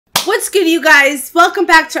What's good, you guys? Welcome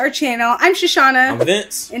back to our channel. I'm Shoshana. I'm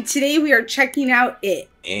Vince. And today we are checking out It.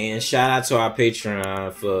 And shout out to our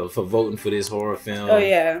Patreon for voting for this horror film. Oh,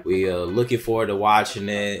 yeah. We are looking forward to watching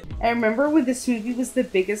it. I remember when this movie was the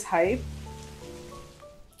biggest hype.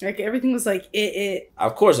 Like, everything was like, It.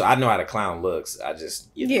 Of course, I know how the clown looks. I just,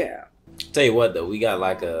 you know. Yeah. Tell you what, though, we got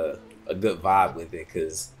like a good vibe with it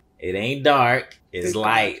because it ain't dark. It's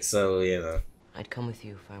light. So, you know. I'd come with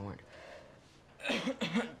you if I weren't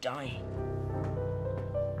dying.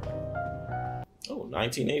 Oh,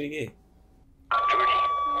 1988.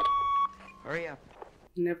 Hurry up.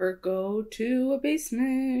 Never go to a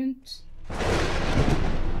basement.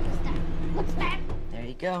 What's that? There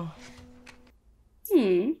you go.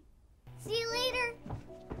 Hmm. See you later.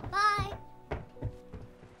 Bye.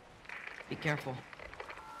 Be careful.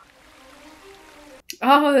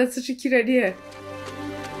 Oh, that's such a cute idea.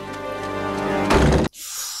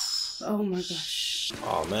 Oh my gosh.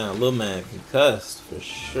 Oh, man. Little man concussed for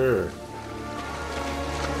sure.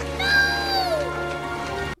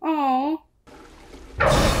 Oh.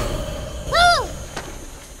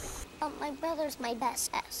 My brother's my best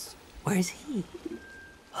S. Where's he?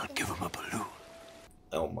 I'll give him a balloon.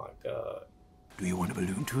 Oh, my God. Do you want a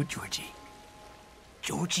balloon too, Georgie?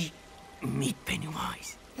 Georgie, meet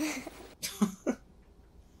Pennywise.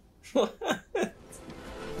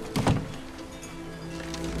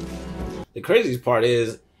 The craziest part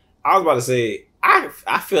is, I was about to say, I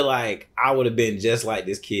feel like I would have been just like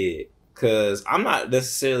this kid. Because I'm not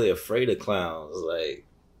necessarily afraid of clowns. Like,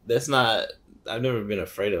 that's not... I've never been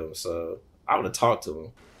afraid of them, so I would have talked to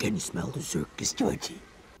him. Can you smell the circus, Georgie?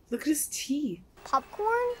 Look at his teeth.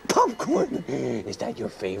 Popcorn? Popcorn? Is that your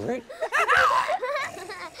favorite?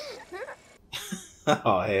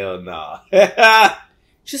 Oh, hell nah.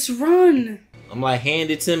 Just run. I'm like,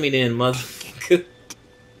 hand it to me then, motherfucker.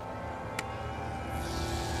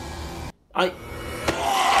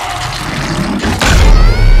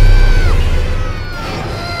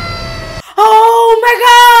 Oh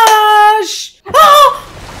my gosh! Oh!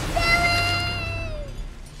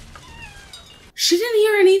 She didn't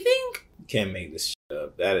hear anything? You can't make this shit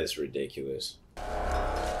up. That is ridiculous.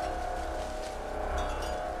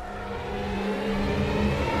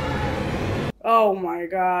 Oh my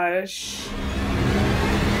gosh.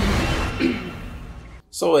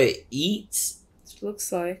 So it eats? It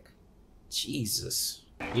looks like. Jesus.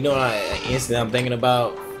 You know what instantly I'm thinking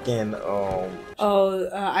about? Again,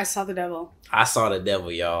 I Saw the Devil. I Saw the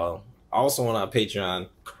Devil, y'all. Also on our Patreon.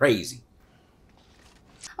 Crazy.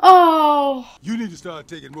 Oh. You need to start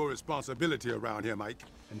taking more responsibility around here, Mike,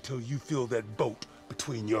 until you feel that boat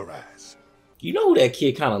between your eyes. You know who that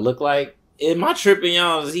kid kind of looked like? Am I tripping,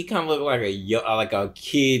 y'all? Does he kind of look like a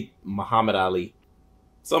kid Muhammad Ali?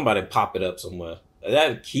 Somebody pop it up somewhere.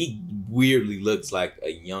 That he weirdly looks like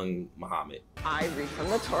a young Muhammad. I read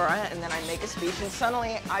from the Torah and then I make a speech and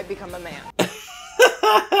suddenly I become a man.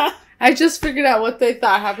 I just figured out what they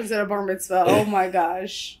thought happens at a bar mitzvah. Oh my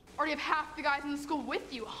gosh. Already have half the guys in the school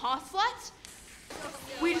with you, huh, slut?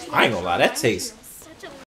 We just I ain't gonna lie, that tastes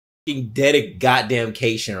fucking goddamn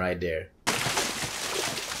right there.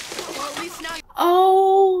 Well, at least now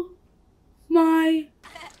Oh my.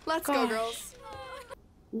 Let's gosh. go, girls.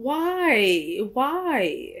 Why?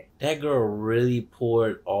 Why? That girl really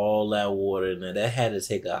poured all that water in there. That had to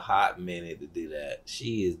take a hot minute to do that.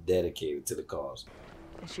 She is dedicated to the cause.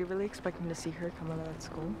 Is she really expecting to see her come out of that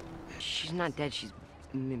school? She's not dead. She's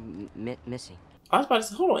missing. I was about to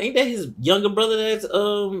say, hold on, ain't that his younger brother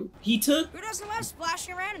that he took? Who doesn't love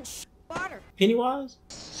splashing around in water? Pennywise?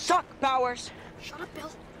 Suck, Powers! Shut up, Bill.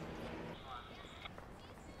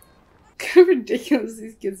 How ridiculous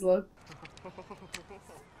these kids look.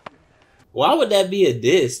 Why would that be a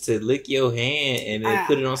diss to lick your hand and then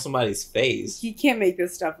put it on somebody's face? You can't make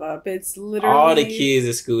this stuff up. It's literally All the kids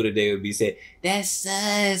at school today would be saying, "That's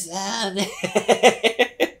sus."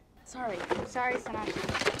 Sorry,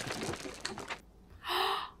 Sinatra.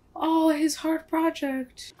 Oh, his heart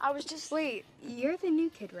project. I was just late. You're the new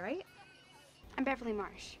kid, right? I'm Beverly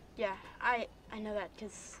Marsh. Yeah, I know that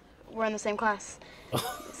because we're in the same class.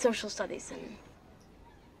 Social studies and...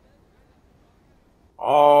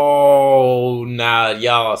 Oh, now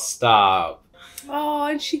y'all stop. Oh,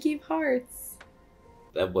 and she gave hearts.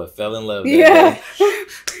 That boy fell in love. Yeah.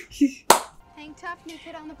 Hang tough, new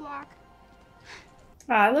kid on the block.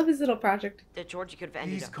 Oh, I love his little project. That Georgie could have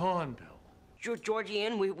ended He's up. gone, Bill. Georgie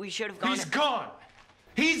in. We should have gone. He's gone.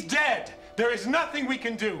 He's dead. There is nothing we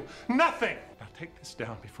can do. Nothing. Now take this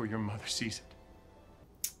down before your mother sees it.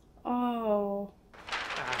 Oh.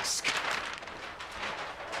 Ask.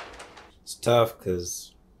 It's tough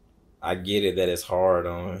because I get it that it's hard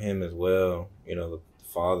on him as well. You know, the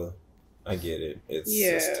father. I get it.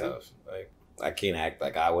 It's tough. Like, I can't act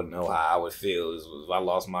like I would know how I would feel if I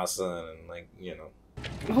lost my son, and like, you know.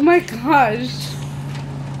 Oh my gosh.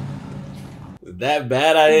 That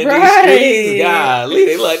bad out in these streets? Golly,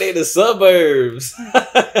 they like they the suburbs.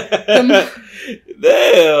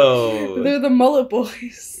 Damn. They're the mullet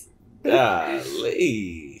boys.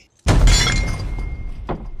 Golly.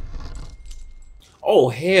 Oh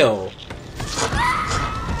hell.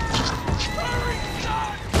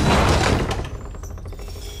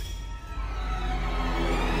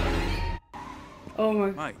 Oh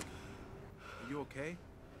my. Mike, are you okay?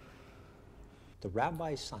 The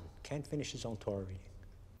rabbi's son can't finish his own Torah reading.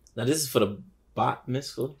 Now this is for the bar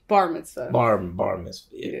mitzvah? Bar mitzvah. Bar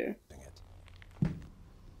mitzvah, yeah.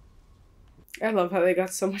 I love how they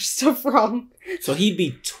got so much stuff wrong. So he'd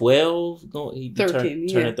be 12? He'd be 13,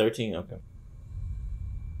 turning 13? Okay.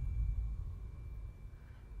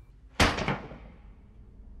 I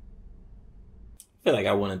feel like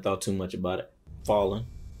I wouldn't have thought too much about it. Falling.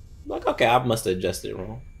 Like, okay, I must have adjusted it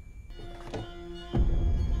wrong.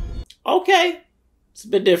 Okay. It's a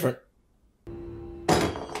bit different.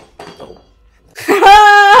 Oh.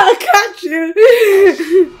 Got you.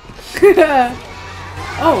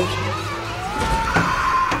 Oh.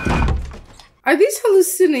 Are these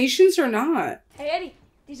hallucinations or not? Hey, Eddie,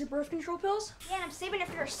 these are birth control pills? Yeah, and I'm saving it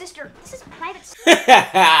for your sister. This is private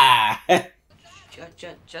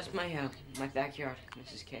Just my backyard,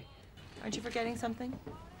 Mrs. K. Aren't you forgetting something?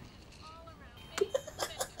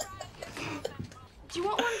 Do you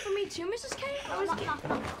want one for me too, Mrs. K?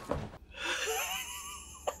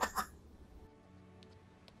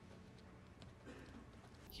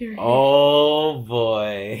 Oh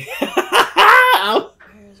boy.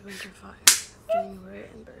 Where's winter fire? January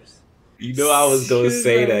embers. You know I was gonna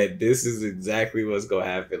say that this is exactly what's gonna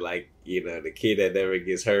happen. Like, you know, the kid that never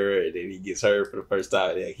gets hurt and then he gets hurt for the first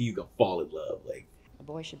time, and he's gonna fall in love. Like, a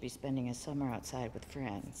boy should be spending his summer outside with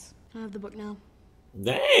friends. I have the book now.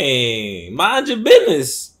 dang, mind your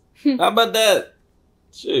business. How about that?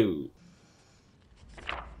 Shoot.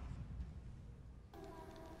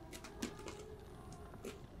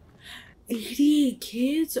 $88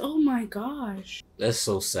 kids? Oh my gosh. That's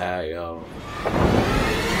so sad, yo.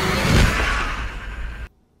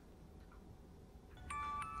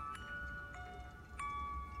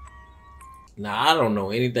 Now, I don't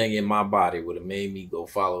know anything in my body would have made me go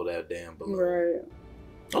follow that damn balloon. Right.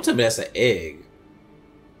 Don't tell me that's an egg.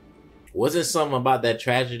 Wasn't something about that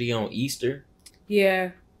tragedy on Easter?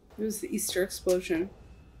 Yeah. It was the Easter explosion.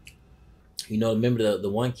 You know, remember the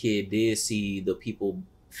one kid did see the people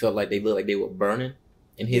felt like they looked like they were burning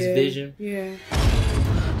in his vision? Yeah.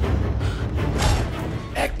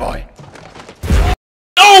 Egg boy!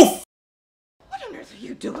 Oh! What on earth are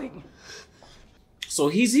you doing? So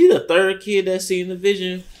he's the third kid that's seen the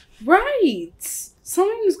vision? Right!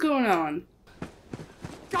 Something's going on.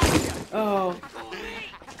 Oh.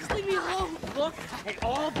 Just leave me alone. Look at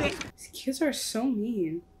all this. These kids are so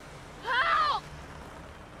mean. Help!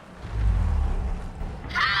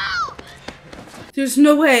 Help! There's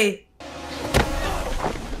no way.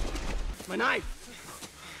 My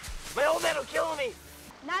knife! My old man will kill me!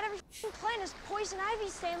 Not every plant is poison ivy,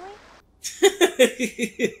 Stanley.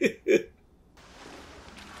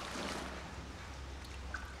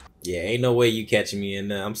 Yeah, ain't no way you catching me in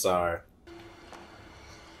there. I'm sorry.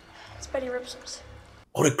 It's Betty Ripsom's.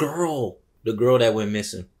 Oh, the girl that went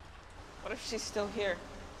missing. What if she's still here?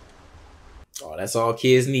 Oh, that's all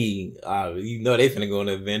kids need. You know they finna go on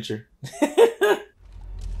an adventure.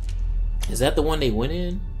 Is that the one they went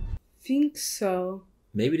in? Think so.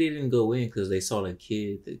 Maybe they didn't go in because they saw the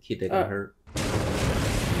kid that got hurt.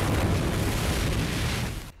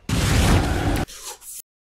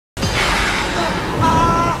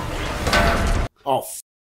 Oh,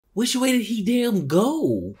 which way did he damn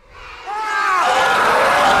go?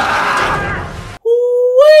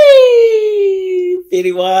 Wee!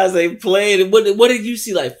 Pennywise ain't playing. What did you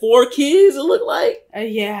see? Like 4 kids? It looked like.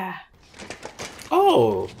 Yeah.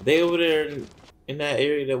 Oh, they over there in that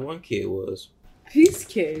area that one kid was. These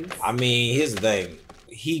kids. I mean, here's the thing.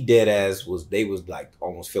 He dead ass was. They was like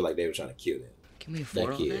almost feel like they were trying to kill him. Can we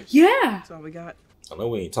afford that kid? that? Yeah. That's all we got. I know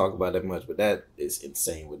we ain't talk about that much, but that is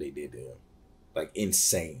insane what they did to him. Like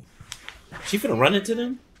insane. She finna run into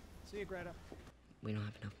them? See you, Greta. We don't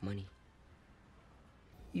have enough money.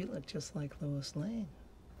 You look just like Lois Lane.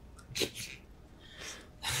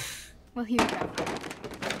 Well, here you go.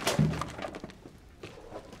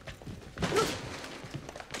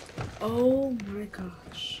 Oh my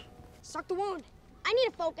gosh. Suck the wound. I need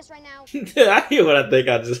to focus right now. I hear what I think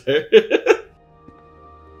I just heard.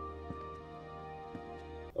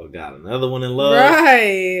 Oh got another one in love.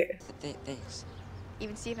 Right. Thanks.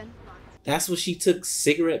 Even Steven. That's what she took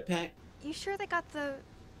cigarette pack. You sure they got the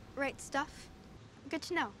right stuff? Good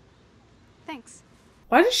to know. Thanks.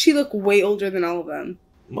 Why does she look way older than all of them?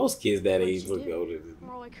 Most kids that age look older than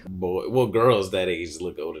boys. Well, girls that age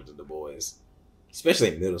look older than the boys, especially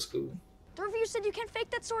in middle school. The review said you can't fake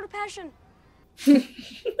that sort of passion. Do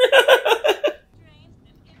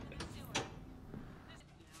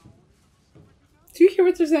you hear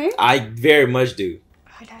what they're saying? I very much do.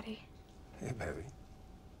 Hi, Daddy. Hey, baby.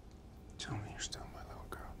 Tell me you're still my little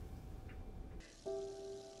girl.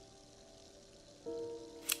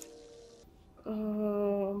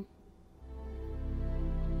 Oh.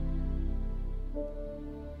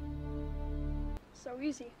 So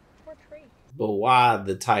easy. We're free. But why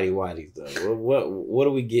the tidy whities though? What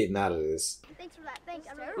are we getting out of this? Thanks for that. Thanks.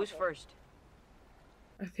 Who's first?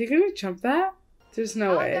 Are they gonna jump that? There's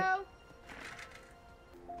no way. Go.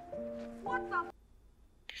 What the?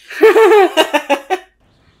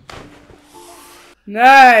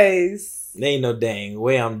 Nice. There ain't no dang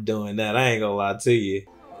way I'm doing that. I ain't gonna lie to you.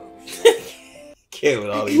 Can't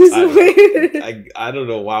with all these titles. I don't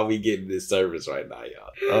know why we getting this service right now,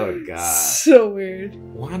 y'all. Oh god. So weird.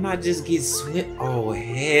 Why not just get swim? Oh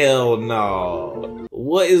hell no.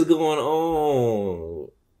 What is going on?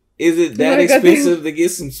 Is it that expensive to get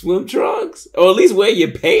some swim trunks? Or at least wear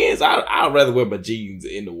your pants? I'd rather wear my jeans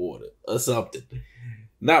in the water or something.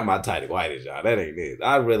 Not my tidy whities, y'all. That ain't it.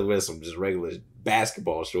 I'd rather wear some just regular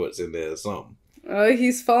basketball shorts in there or something. Oh,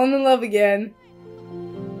 he's falling in love again.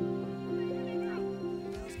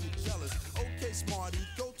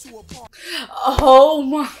 Oh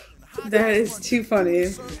my. That is too funny.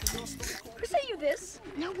 Who sent you this?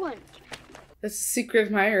 No one. That's a secret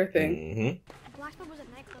admirer thing. Mm-hmm. Blacksburg was a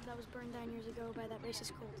nightclub that was burned down years ago by that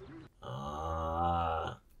racist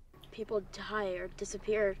cult. People die or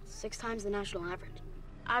disappear 6 times the national average.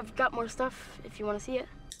 I've got more stuff if you want to see it.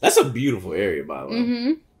 That's a beautiful area, by the way.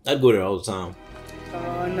 Mm-hmm. I'd go there all the time.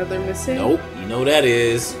 Oh, another missing? Nope. You know that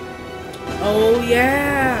is. Oh,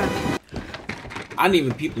 yeah. I didn't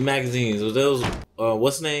even peep the magazines. Was those,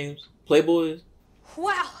 what's names? Playboys?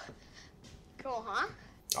 Wow. Cool, huh?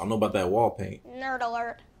 I don't know about that wall paint. Nerd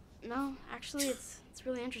alert. No, actually, it's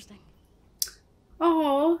really interesting.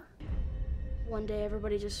 Oh. One day,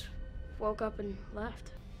 everybody just woke up and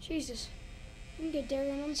left. Jesus. We can get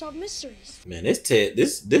Derry on Unsolved Mysteries. Man,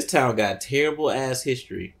 this town got terrible ass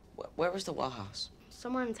history. Where was the Wall House?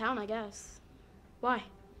 Somewhere in town, I guess. Why?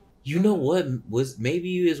 You know what was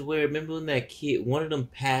maybe is where, remember when that kid, one of them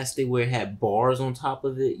passed it where it had bars on top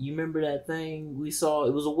of it? You remember that thing we saw?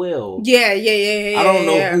 It was a well. Yeah. I don't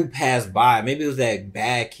know who passed by. Maybe it was that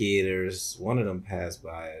bad kid or one of them passed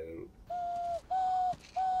by.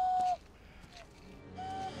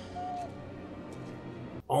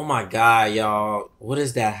 Oh my god, y'all! What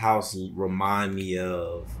does that house remind me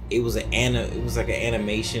of? It was like an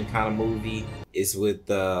animation kind of movie. It's with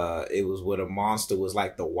it was where the monster was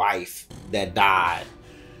like the wife that died.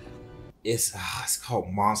 It's called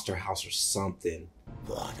Monster House or something.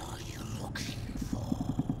 What are you looking for?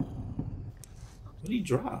 What did he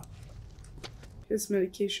drop? His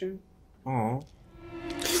medication. Oh.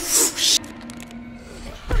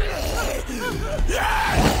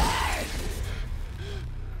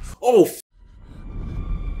 Oh.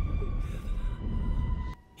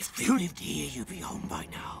 If you lived here, you'd be home by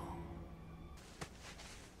now.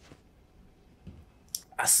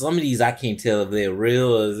 Some of these I can't tell if they're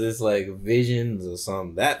real or is this like visions or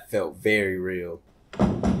something. That felt very real.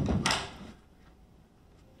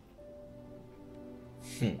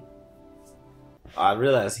 I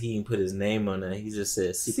realized he didn't put his name on that. He just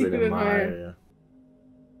said secret admirer.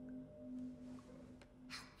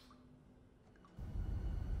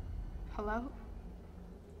 Hello?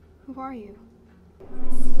 Who are you?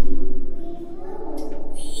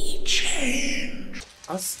 We change.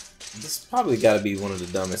 This probably got to be one of the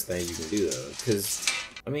dumbest things you can do though, because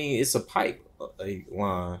I mean it's a pipe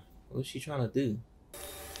line. What's she trying to do?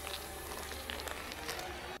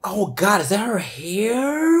 Oh God, is that her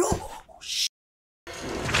hair? Oh, shit.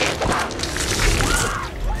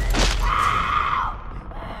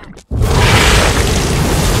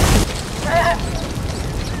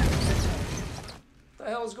 What the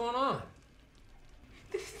hell is going on?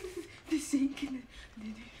 Makes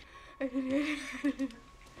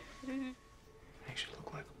you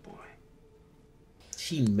look like a boy.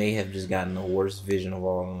 She may have just gotten the worst vision of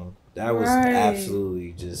all of them. That was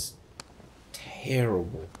absolutely just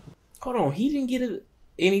terrible. Hold on, he didn't get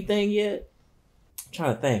anything yet? I'm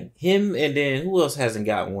trying to think. Him and then who else hasn't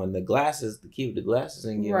got one? The glasses, the kid with the glasses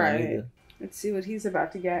didn't get one either. Let's see what he's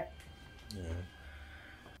about to get. Yeah.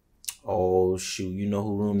 Oh shoot! You know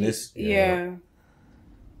who room this? Yeah.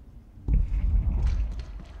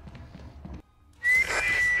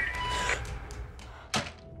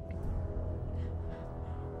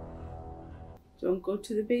 Don't go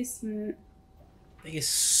to the basement. There's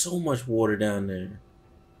so much water down there.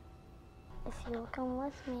 If you'll come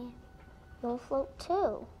with me, you'll float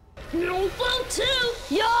too. You'll float too!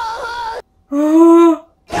 Yo!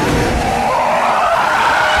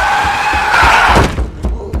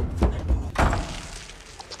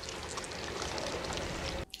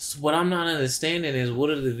 So what I'm not understanding is what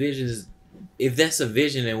are the visions? If that's a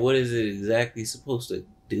vision, then what is it exactly supposed to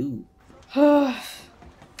do? I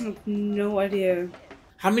have no idea.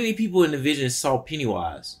 How many people in the vision saw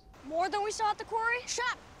Pennywise? More than we saw at the quarry? Shut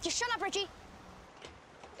up! Just shut up, Richie!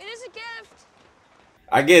 It is a gift!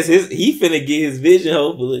 I guess he finna get his vision,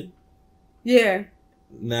 hopefully. Yeah.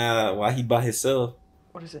 Nah, why he by himself?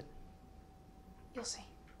 What is it? You'll see.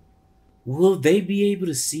 Will they be able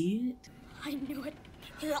to see it? I knew it.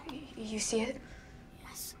 You see it?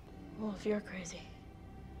 Yes. Well, if you're crazy.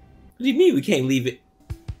 What do you mean we can't leave it?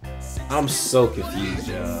 I'm so confused,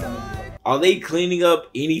 y'all. Are they cleaning up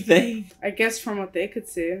anything? I guess from what they could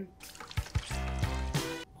see.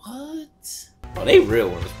 What? Oh, they real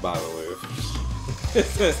ones, by the way.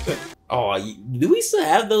 Oh, do we still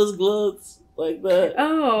have those gloves like that?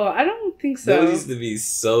 Oh, I don't think so. Those used to be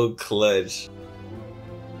so clutch.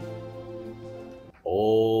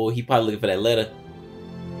 Oh, he probably looking for that letter.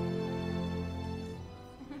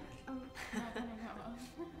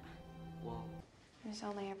 I was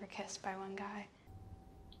only ever kissed by one guy.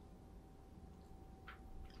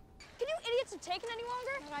 Can you idiots have taken any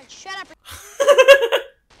longer? All right, shut up.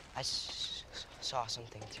 I saw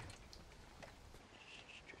something too.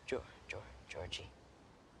 Georgie.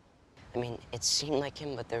 I mean, it seemed like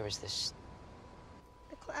him, but there was this...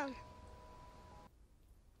 The clown.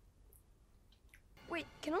 Wait,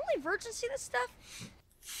 can only virgins see this stuff?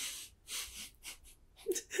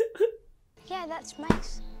 Yeah, that's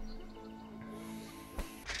Mike's.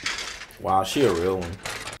 Wow, she a real one.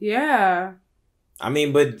 Yeah. I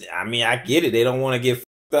mean, I get it. They don't want to get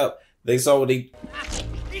fucked up. They saw what they...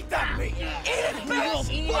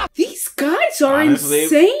 These guys are Honestly,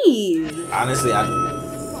 insane. Honestly,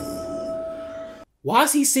 why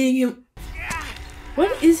is he seeing him?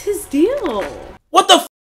 What is his deal? What the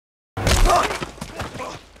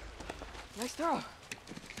Nice throw.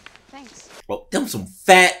 Thanks. Well, them some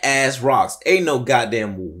fat ass rocks. Ain't no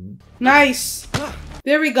goddamn... Nice.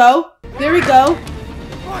 There we go. There we go.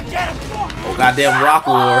 Oh, goddamn rock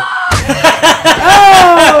war.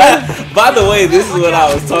 Oh! By the way, this is what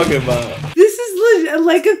I was talking about. This is legit,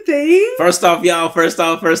 like a thing? First off, y'all, first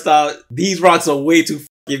off, these rocks are way too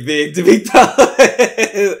fucking big to be thrown.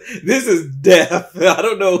 This is death. I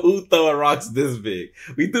don't know who throwing rocks this big.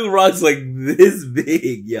 We threw rocks like this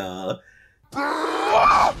big, y'all.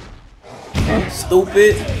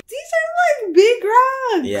 Stupid. These are like big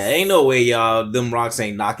rocks. Yeah, ain't no way, y'all. Them rocks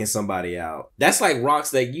ain't knocking somebody out. That's like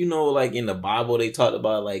rocks that, you know, like in the Bible, they talked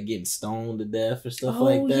about like getting stoned to death or stuff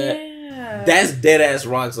like that. Yeah. That's dead ass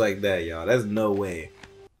rocks like that, y'all. That's no way.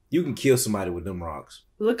 You can kill somebody with them rocks.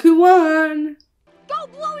 Look who won. Go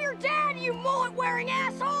blow your dad, you mullet-wearing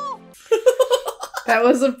asshole! That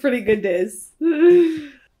was a pretty good diss.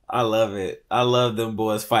 I love it. I love them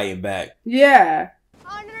boys fighting back. Yeah.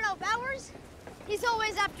 Oh, no, Bowers? He's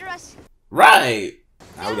always after us. Right.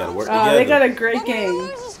 Now we gotta work together. They got a great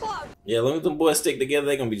game. Yeah, long as them boys stick together,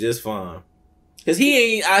 they gonna be just fine. Cause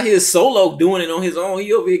he ain't out here solo doing it on his own.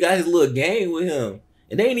 He over here got his little gang with him.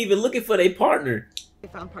 And they ain't even looking for their partner. They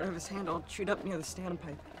found part of his hand all chewed up near the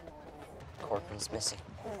standpipe. Corcoran's missing.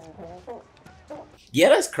 Yeah,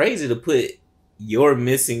 that's crazy to put your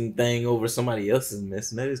missing thing over somebody else's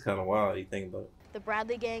missing. That is kind of wild. You think about it. The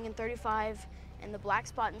Bradley gang in 35, and the Black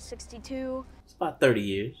Spot in 62. It's about 30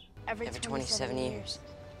 years. Every 27 years.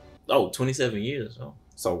 Oh, 27 years. Oh,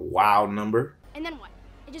 it's a wild number. And then what?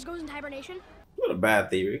 It just goes into hibernation? What a bad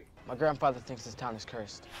theory. My grandfather thinks this town is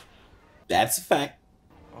cursed. That's a fact.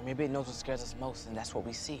 Or maybe it knows what scares us most, and that's what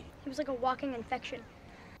we see. He was like a walking infection.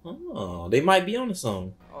 Oh, they might be on the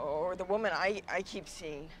song. Or the woman I keep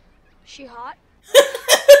seeing. She hot?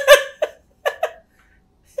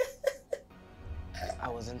 I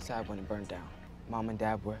was inside when it burned down. Mom and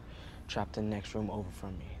Dad were trapped in the next room over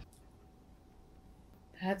from me.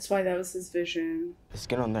 That's why that was his vision. The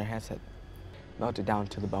skin on their heads had melted down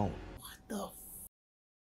to the bone. What the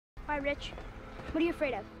Hi, Rich. What are you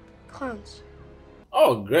afraid of? Clones.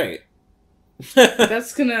 Oh, great.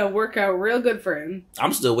 That's gonna work out real good for him.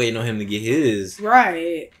 I'm still waiting on him to get his.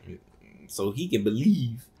 Right. So he can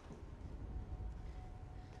believe.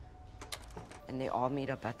 and they all meet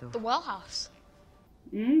up at The well house.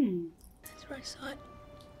 That's where I saw it.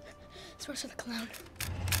 That's where I saw the clown.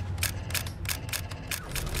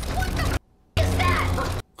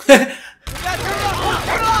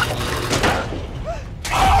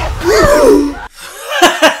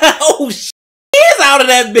 Oh shit! He's out of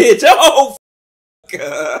that bitch. Oh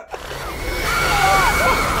God.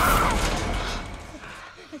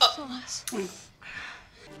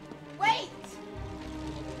 Wait!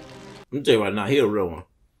 I'm tell you right now, he a real one.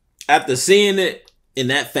 After seeing it in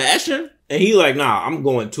that fashion, and he like, nah, I'm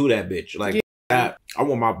going to that bitch. Like, I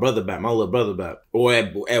want my brother back, my little brother back. Or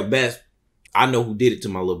at best, I know who did it to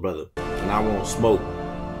my little brother, and I won't smoke.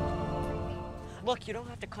 Look, you don't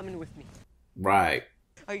have to come in with me. Right.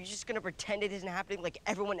 Are you just gonna pretend it isn't happening like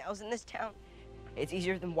everyone else in this town? It's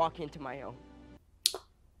easier than walking into my own.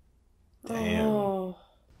 Damn. Oh,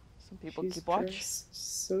 some people keep watch.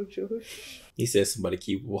 So Jewish. He said somebody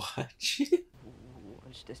keep watch.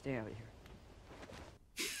 Let's just stay out here.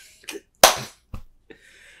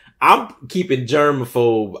 I'm keeping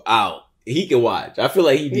germaphobe out. He can watch. I feel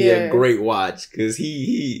like he'd be a great watch because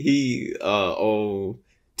he on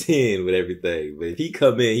 10 with everything. But if he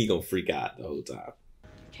come in, he gonna freak out the whole time.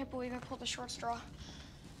 Can't believe I pulled the short straw.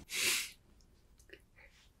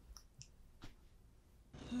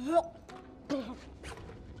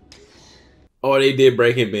 Oh, they did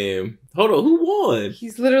break him in. Hold on, who won?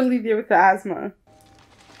 He's literally there with the asthma.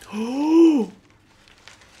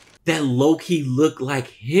 That low-key looked like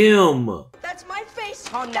him. That's my face.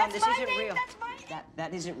 Calm down. This isn't real.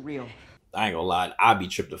 That isn't real. I ain't gonna lie. I'd be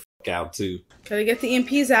tripped the fuck out too. Gotta get the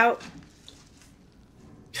EMPs out.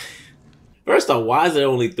 First off, why is there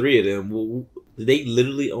only 3 of them? Well, did they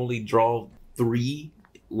literally only draw 3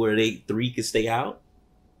 where 3 could stay out?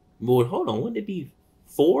 Well, hold on. Wouldn't it be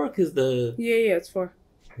 4? Cause the yeah, it's 4.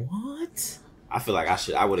 What? I feel like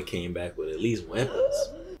I would have came back with at least weapons.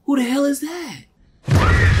 Who the hell is that?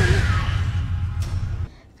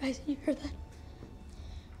 Guys, you heard that?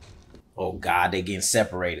 Oh God, they getting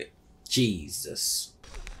separated. Jesus.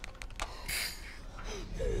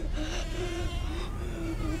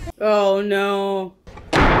 Oh no.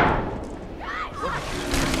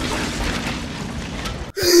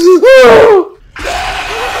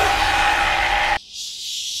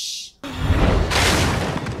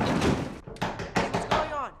 What's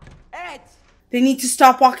going on? Ed! They need to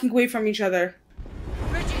stop walking away from each other.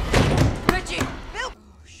 Richie! Bill!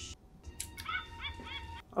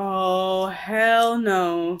 Oh, hell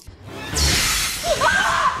no.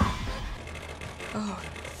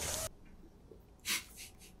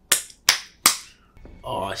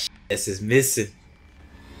 Oh shit, this is missing.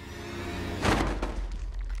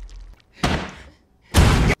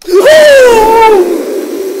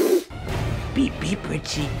 Beep, beep,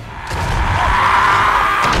 Richie.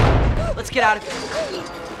 Let's get out of here.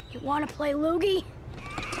 You want to play loogie?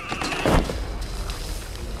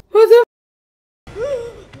 Who the?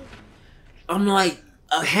 I'm like,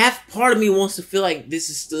 a half part of me wants to feel like this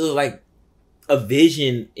is still like a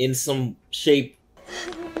vision in some shape.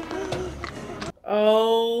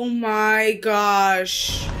 Oh my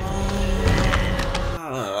gosh.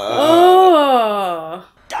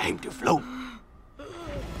 Time to float.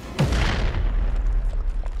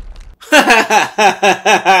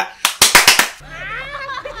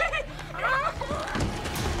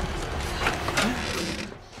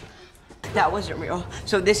 That wasn't real,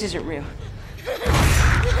 so this isn't real.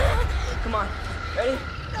 Come on, ready?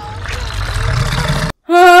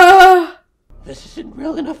 This isn't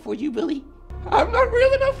real enough for you, Billy. I'm not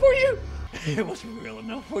real enough for you. It wasn't real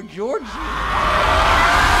enough for George.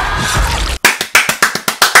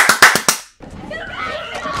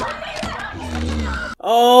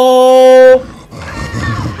 Oh.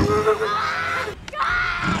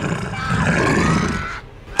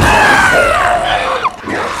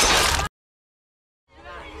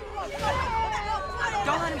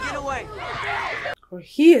 Don't let him get away. Oh,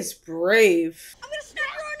 he is brave. I'm gonna snap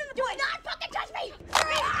her under the Do not fucking touch me!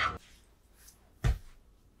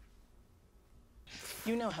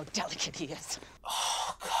 You know how delicate he is.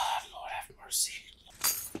 Oh God, Lord have mercy.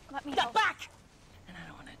 Let me Get back! And I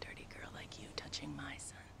don't want a dirty girl like you touching my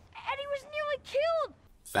son. Eddie was nearly killed!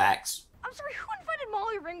 Facts. I'm sorry, who invited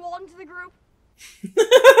Molly Ringwald into the group?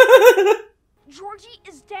 Georgie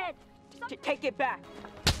is dead. Take it back.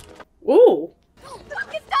 Ooh.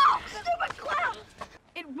 Fucking stop! Stupid clown!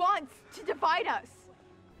 It wants to divide us.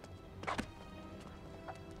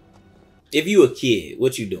 If you a kid,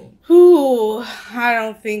 what you doing? Ooh, I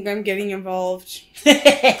don't think I'm getting involved.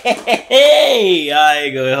 Hey, I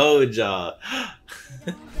ain't gonna hold y'all.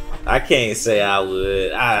 I can't say I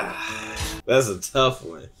would. That's a tough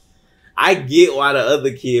one. I get why the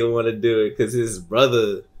other kid want to do it because his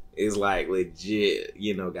brother is like legit,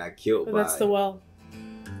 you know, got killed by. That's the well.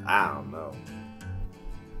 I don't know.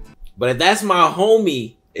 But if that's my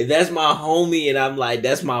homie, and I'm like,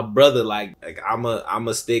 that's my brother, like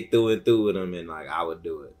I'ma stick through and through with him, and like I would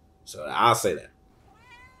do it. So I'll say that.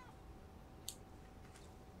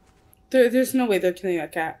 There's no way they're killing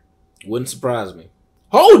that cat. Wouldn't surprise me.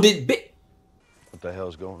 Hold it, What the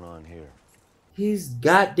hell's going on here? His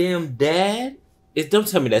goddamn dad? Don't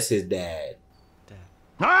tell me that's his dad.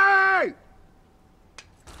 Hey!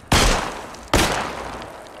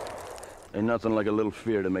 Ain't nothing like a little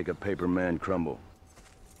fear to make a paper man crumble.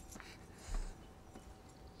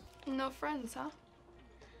 No friends, huh?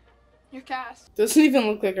 Your cast. Doesn't even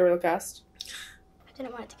look like a real cast. I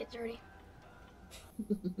didn't want it to get dirty.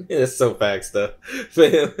 It's so fact stuff.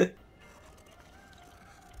 Fam.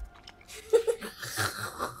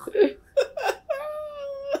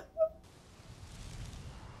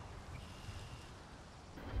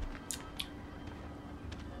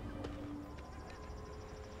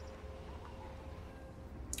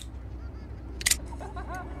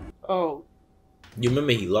 Oh. You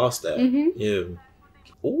remember he lost that? Mm-hmm. Yeah.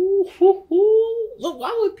 Ooh. Look,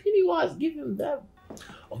 why would Pennywise give him that?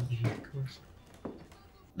 Oh, yeah, commercial.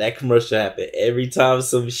 That commercial happened every time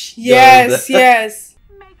some shit. Yes, yes.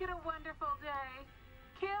 Make it a wonderful day.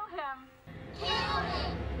 Kill him. Kill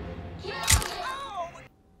him! Kill him!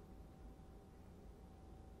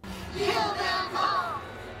 Kill them all!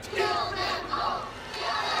 Kill them all!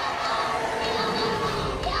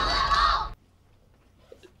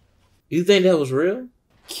 You think that was real?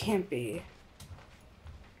 Can't be.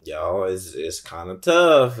 Yo, it's kind of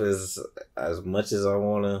tough. As much as I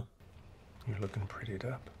wanna. You're looking prettied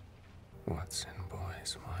up. What's in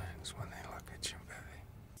boys' minds when they look at you, baby?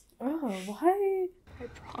 Oh, why? I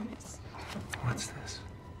promise. What's this?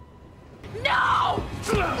 No!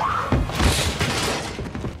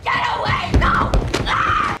 Get away! No!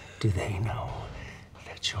 Do they know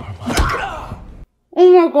that you're my...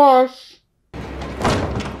 Oh my gosh.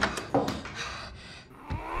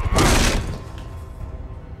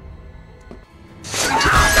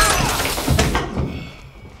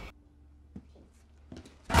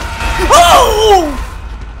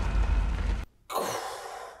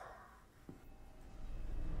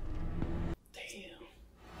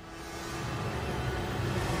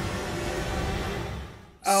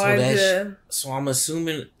 So I'm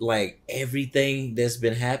assuming like everything that's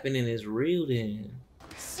been happening is real then.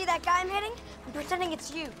 See that guy I'm hitting? I'm pretending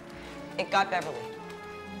it's you. It got Beverly.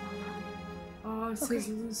 Oh, it's his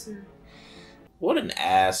loser. What an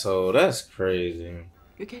asshole. That's crazy.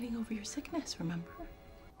 You're getting over your sickness, remember?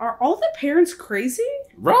 Are all the parents crazy?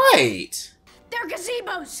 Right. They're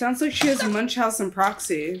gazebos! Sounds like she has Munchausen and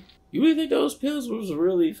Proxy. You really think those pills was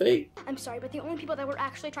really fake? I'm sorry, but the only people that were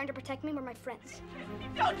actually trying to protect me were my friends.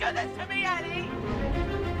 Don't do this to me, Eddie!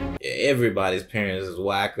 Yeah, everybody's parents is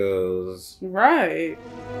wackos. Right.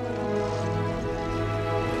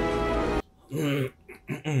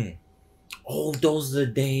 Oh, those are the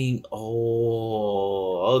dang.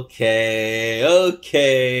 Oh, okay.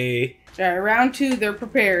 Alright, round 2, they're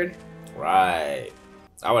prepared. Right.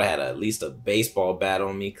 I would have had at least a baseball bat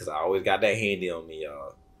on me because I always got that handy on me,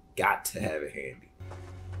 y'all. Got to have it handy.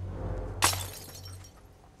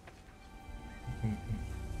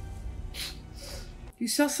 You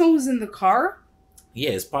saw someone was in the car? Yeah,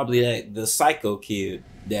 it's probably the psycho kid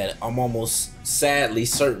that I'm almost sadly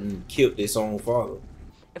certain killed his own father.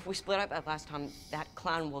 If we split up at last time, that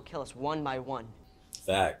clown will kill us one by one.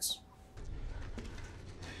 Facts.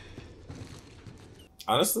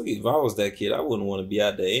 Honestly, if I was that kid, I wouldn't want to be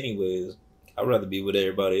out there anyways. I'd rather be with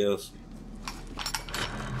everybody else.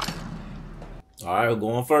 Alright, we're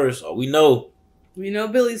going first. Oh, we know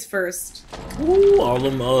Billy's first. Ooh, all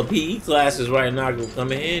them PE classes right now gonna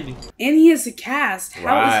come in handy. And he has a cast.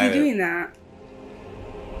 How is he Right. doing that?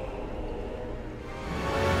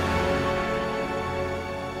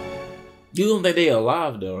 You don't think they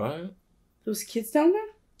alive though, right? Those kids down there?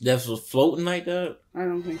 That was floating like that? I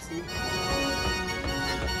don't think so.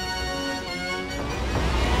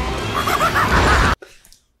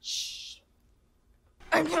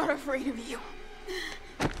 I'm not afraid of you.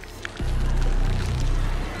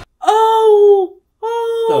 Oh!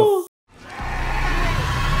 Oh!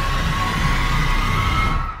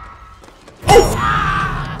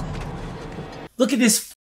 Look at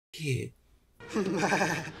this kid.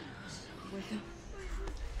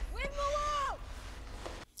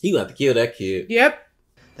 You got to kill that kid. Yep.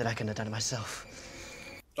 That I couldn't have done it myself.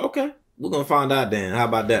 Okay. We're gonna find out then. How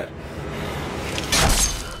about that?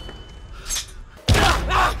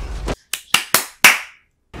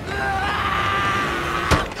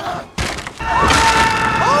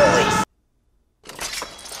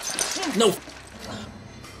 no.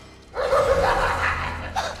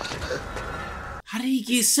 How did he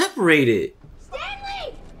get separated?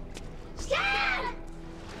 Stanley! Stan!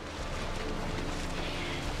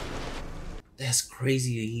 That's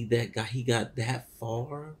crazy. He got that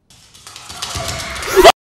far.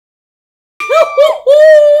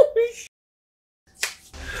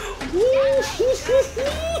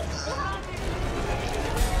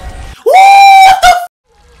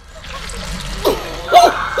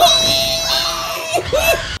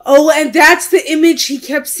 Oh, and that's the image he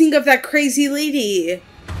kept seeing of that crazy lady.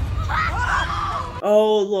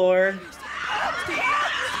 Oh, Lord.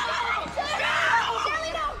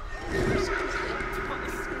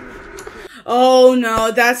 Oh,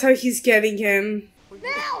 no, that's how he's getting him.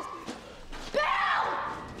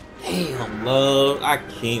 Damn, love. I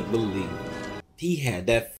can't believe it. He had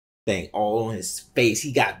that thing all on his face.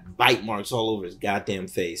 He got bite marks all over his goddamn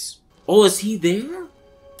face. Oh, is he there?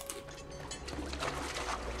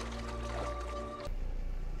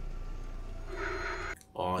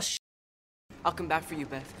 Oh, shit. I'll come back for you,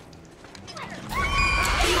 Beth.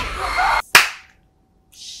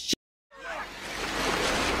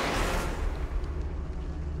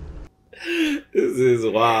 This is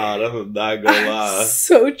wild. I'm not gonna lie. I'm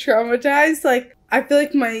so traumatized. Like, I feel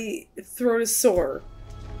like my throat is sore.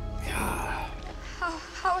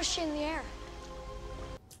 How was she in the air?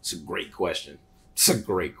 It's a great question. It's a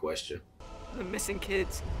great question. The missing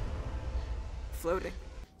kids. Floating.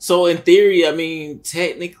 So in theory, I mean,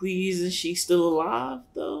 technically, isn't she still alive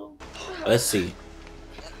though? Let's see.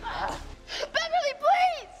 Beverly,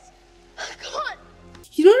 please! Come on!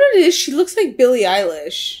 You know what it is? She looks like Billie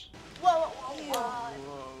Eilish. Whoa.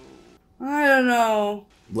 I don't know.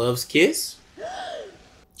 Love's kiss?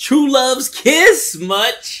 True love's kiss,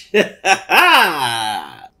 much?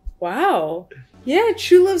 Wow. Yeah,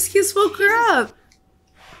 True Love's kiss woke her up.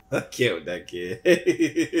 I can't with that kid.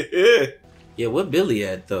 Yeah, where Billy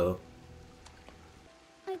at though?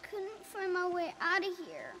 I couldn't find my way out of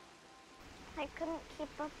here. I couldn't keep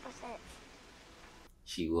up with it.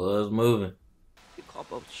 She was moving. You call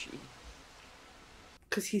both she.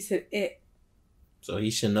 Because he said it. So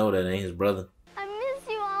he should know that ain't his brother. I miss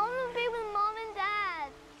you. I want to be with Mom and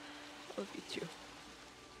Dad. I love you too.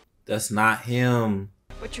 That's not him.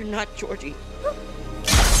 But you're not Georgie.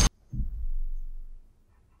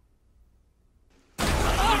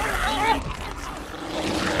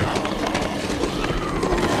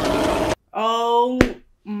 Oh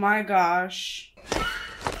my gosh.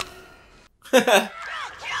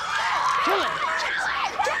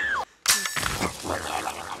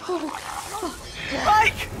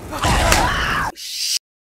 Mike!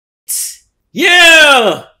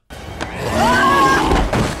 Yeah!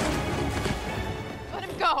 Let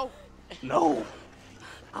him go. No.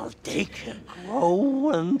 I'll take him. Grow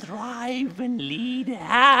and thrive and lead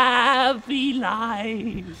happy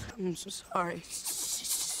lives. I'm so sorry.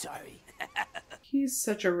 Sorry. He's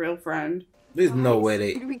such a real friend. There's no way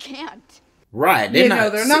they... We can't. Right, Yeah, no,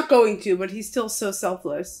 they're not going to, but he's still so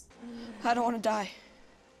selfless. I don't want to die.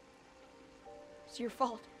 It's your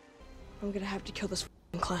fault. I'm gonna have to kill this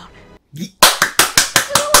clown.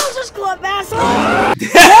 Losers Club, asshole!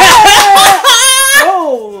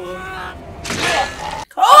 Oh!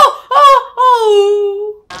 Oh! Oh!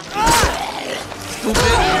 Oh!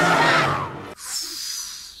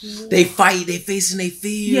 They fight, they facing their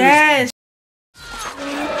fears. Yes!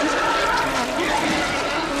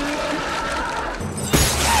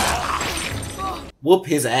 Whoop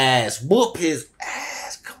his ass. Whoop his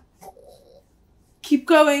ass. Come on. Keep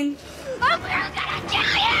going. I'm gonna kill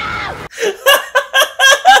you!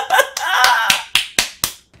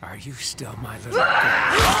 Are you still my little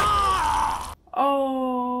girl?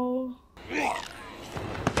 Oh.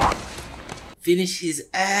 Finish his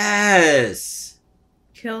ass.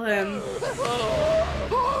 Kill him.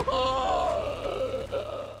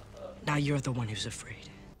 Now you're the one who's afraid.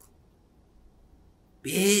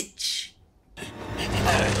 Bitch.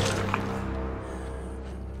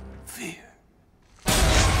 Fear.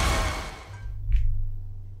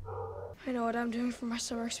 I know what I'm doing for my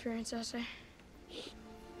summer experience essay.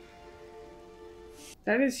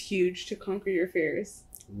 That is huge to conquer your fears.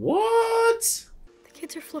 What? The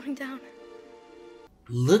kids are floating down.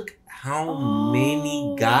 Look how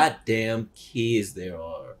many goddamn kids there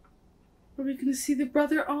are. Are we gonna see the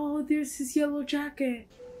brother? Oh, there's his yellow jacket.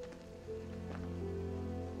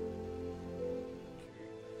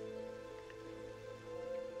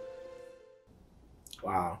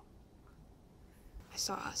 Wow. I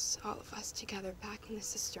saw us, all of us together back in the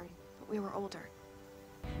cistern, but we were older.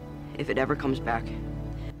 If it ever comes back,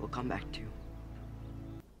 we'll come back too.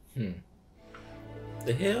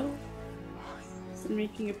 The hell? They're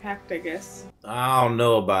making a pact, I guess. I don't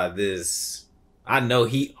know about this. I know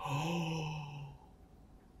he...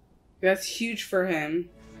 That's huge for him.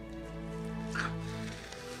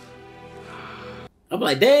 I'm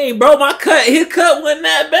like, dang, bro, his cut wasn't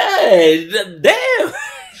that bad. Damn.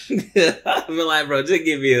 I feel like, bro, just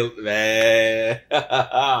give me a... Man.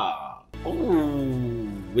 Ooh.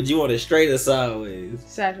 Would you want it straight or sideways?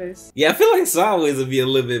 Sideways. Yeah, I feel like sideways would be a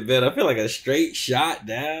little bit better. I feel like a straight shot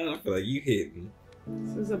down. I feel like you hit me.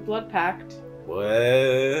 This is a blood pact.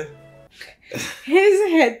 What?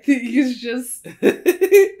 His head thing is just...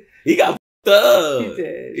 He got f***ed up. He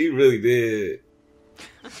did. He really did.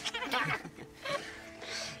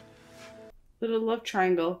 Little love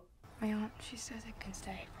triangle. My aunt, she says I can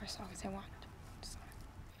stay for as long as I want. So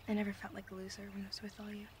I never felt like a loser when I was with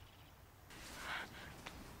all you.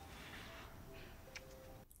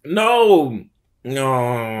 No.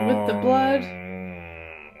 No. With the blood.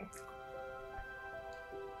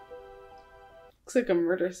 Looks like a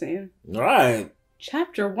murder scene. Right.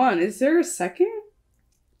 Chapter 1. Is there a second?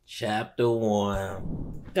 Chapter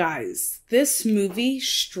 1. Guys, this movie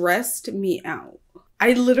stressed me out.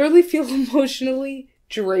 I literally feel emotionally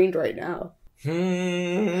drained right now.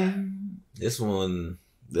 This one,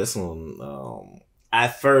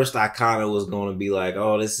 at first I kind of was going to be like,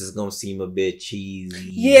 oh, this is going to seem a bit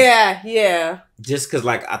cheesy. Yeah. Just because,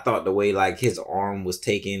 like, I thought the way, like, his arm was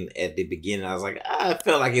taken at the beginning, I was like, I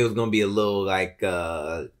felt like it was going to be a little, like,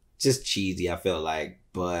 just cheesy, I felt like.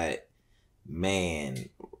 But, man,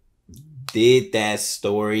 did that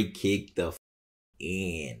story kick the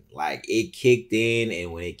in. Like, it kicked in,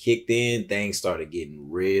 and when it kicked in, things started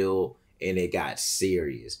getting real, and it got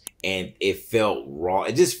serious. And it felt raw.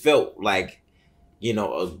 It just felt like, you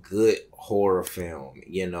know, a good horror film,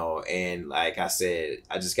 you know. And like I said,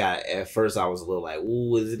 at first I was a little like,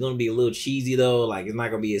 ooh, is it gonna be a little cheesy though? Like, it's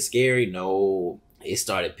not gonna be as scary? No. It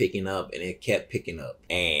started picking up, and it kept picking up.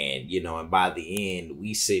 And, you know, and by the end,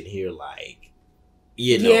 we sitting here like,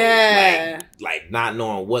 you know, like not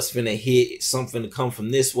knowing what's finna hit, something to come from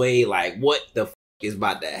this way, like what the f is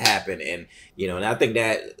about to happen. And, you know, and I think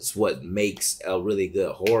that's what makes a really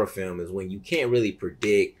good horror film, is when you can't really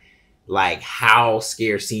predict like how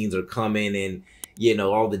scare scenes are coming, and, you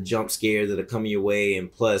know, all the jump scares that are coming your way,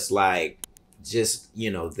 and plus like just, you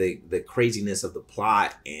know, the craziness of the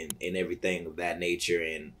plot and everything of that nature.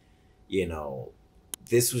 And, you know,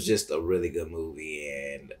 this was just a really good movie,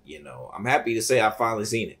 and, you know, I'm happy to say I finally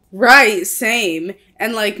seen it. Right, same.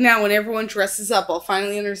 And like now when everyone dresses up, I'll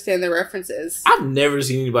finally understand the references. I've never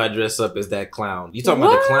seen anybody dress up as that clown. You talking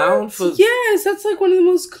about the clown? Yes, that's like one of the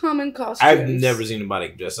most common costumes. I've never seen anybody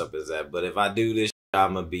dress up as that, but if I do this,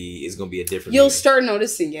 it's gonna be a different You'll meeting. start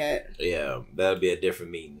noticing it. Yeah, that'll be a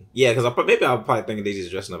different meeting. Yeah, because I'll probably think they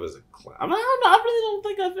just dressing up as a clown. I really don't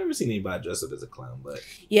think I've ever seen anybody dress up as a clown, but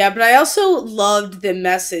yeah, but I also loved the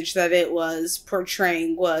message that it was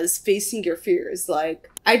portraying, was facing your fears. Like,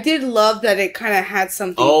 I did love that it kind of had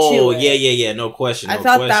something to it. Yeah, no question. I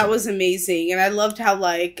thought that was amazing, and I loved how,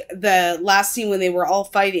 like, the last scene when they were all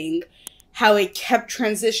fighting, how it kept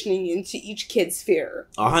transitioning into each kid's fear.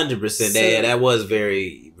 100%. Yeah, that was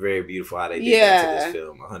very, very beautiful how they did that to this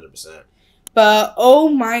film. 100%. But, oh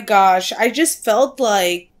my gosh, I just felt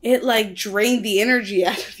like it, like, drained the energy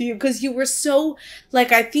out of you, because you were so,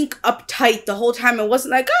 like, I think uptight the whole time. It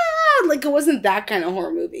wasn't like, like, it wasn't that kind of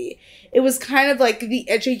horror movie. It was kind of like the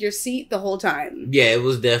edge of your seat the whole time. Yeah, it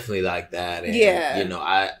was definitely like that. And, you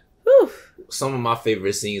know, some of my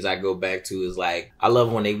favorite scenes I go back to is, like, I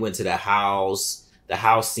love when they went to the house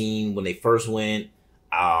scene when they first went.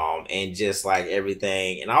 And just like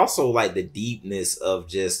everything, and also like the deepness of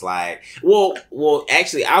just like, well,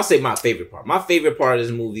 actually, I'll say my favorite part. My favorite part of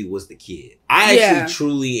this movie was the kid. I actually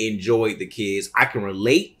truly enjoyed the kids. I can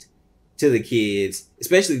relate to the kids,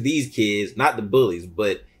 especially these kids, not the bullies,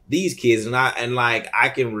 but these kids, and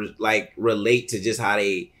I can relate to just how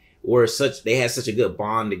they had such a good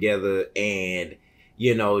bond together, and,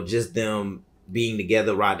 you know, just them being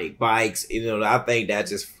together, riding their bikes. You know, I think that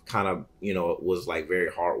just kind of, you know, was like very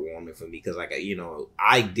heartwarming for me, because, like, you know,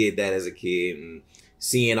 I did that as a kid, and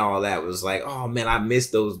seeing all that was like, oh man, I miss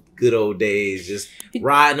those good old days, just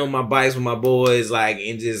riding on my bikes with my boys, like,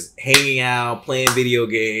 and just hanging out, playing video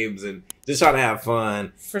games, and just trying to have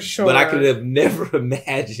fun. For sure. But I could have never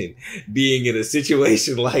imagined being in a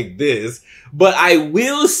situation like this. But I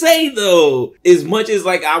will say, though, as much as,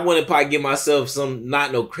 like, I want to probably give myself some,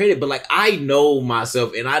 not no credit, but, like, I know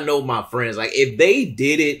myself and I know my friends. Like, if they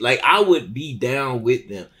did it, like, I would be down with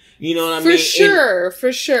them. You know what I mean?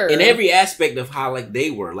 For sure. In every aspect of how, like,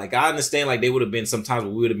 they were. Like, I understand, like, they would have been sometimes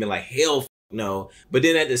we would have been like, hell No, but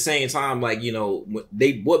then at the same time, like, you know,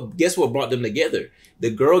 guess what brought them together? The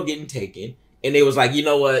girl getting taken, and they was like, you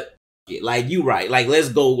know what, like, you right, like, let's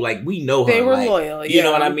go, like, we know her. They were like, loyal, you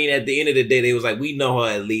know what I mean? At the end of the day, they was like, we know her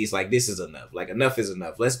at least, like, this is enough, like, enough is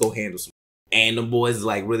enough, let's go handle some. And the boys,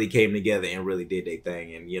 like, really came together and really did their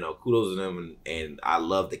thing, and, you know, kudos to them, and I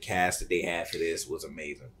love the cast that they had for this. Was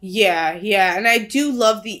amazing. Yeah, and I do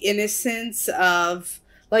love the innocence of,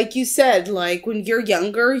 like you said, like, when you're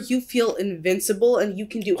younger, you feel invincible and you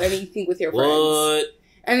can do anything with your friends.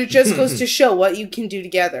 And it just goes to show what you can do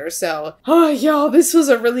together. So, oh, y'all, this was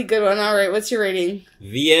a really good one. All right, what's your rating?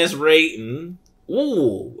 VS rating.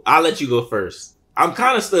 Ooh, I'll let you go first. I'm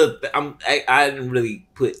kind of still, I didn't really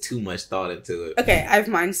put too much thought into it. Okay, I have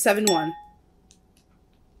mine, 7-1.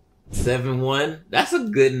 7-1? That's a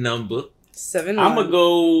good number. 7-1. I'm going to go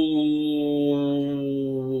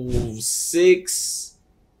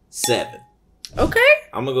 6-7. Okay.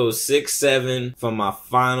 I'm going to go 6-7 for my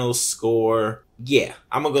final score. Yeah,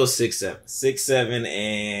 I'm going to go 6-7. 6-7,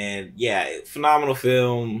 and yeah, phenomenal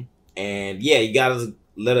film. And yeah, you got to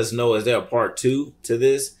let us know, is there a part 2 to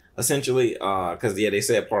this? Essentially, because yeah, they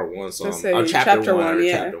said part 1, so chapter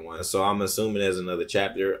one. So I'm assuming there's another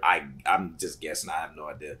chapter. I'm just guessing. I have no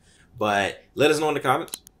idea. But let us know in the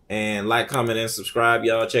comments, and like, comment, and subscribe.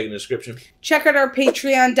 Y'all check in the description. Check out our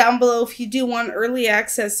Patreon down below if you do want early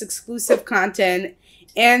access, exclusive content,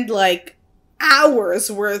 and like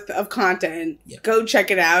hours worth of content. Yep. Go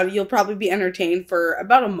check it out. You'll probably be entertained for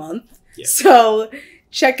about a month. Yep. So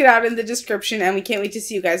check it out in the description, and we can't wait to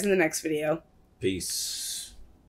see you guys in the next video. Peace.